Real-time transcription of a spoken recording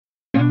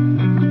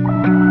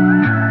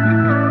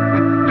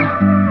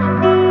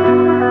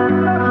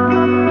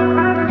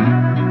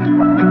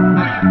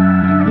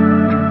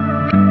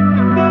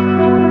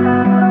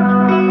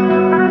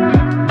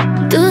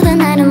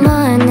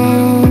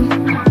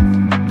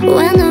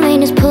when the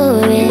rain is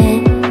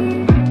pouring.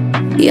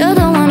 You're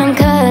the one I'm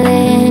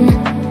calling.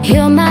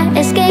 You're my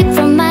escape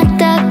from my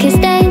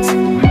darkest days.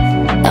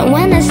 And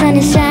when the sun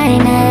is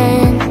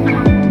shining,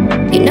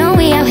 you know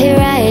we out here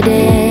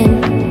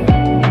riding,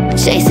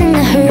 chasing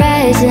the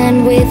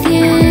horizon with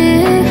you.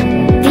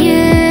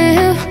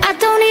 I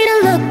don't need to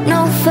look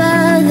no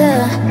further.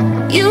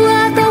 You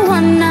are the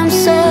one I'm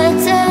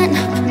certain,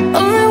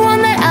 only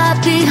one that I'll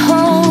be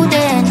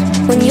holding.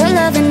 When you're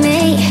loving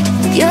me,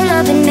 you're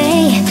loving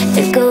me.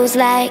 It goes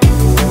like,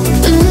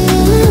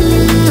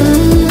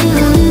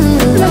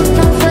 look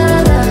no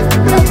further,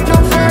 look no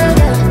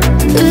further.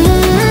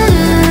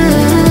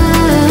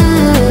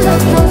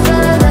 Look no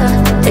further.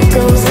 It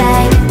goes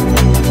like,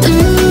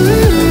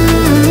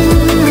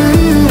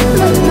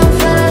 look no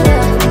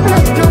further,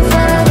 look no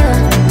further.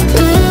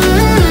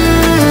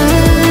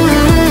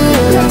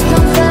 Look no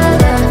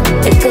further.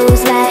 It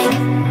goes like,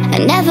 I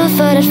never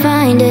thought I'd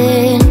find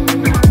it,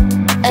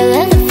 a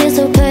love that feels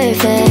so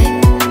perfect.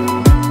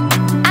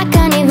 I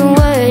can't even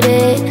word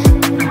it.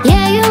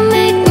 Yeah, you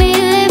make me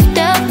lift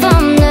up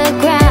from the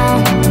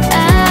ground.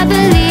 I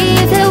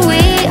believe that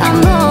we are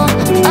more,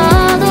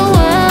 all the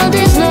world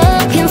is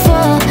looking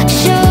for.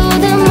 Show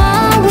them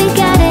all we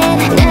got it.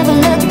 Never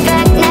look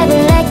back, never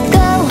let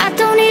go. I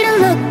don't need to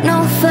look no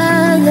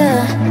further.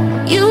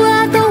 You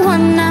are the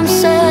one I'm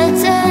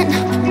certain,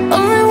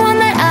 only one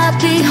that I'll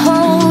be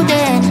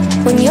holding.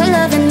 When you're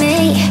loving me,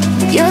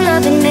 you're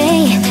loving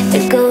me.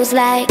 It goes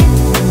like,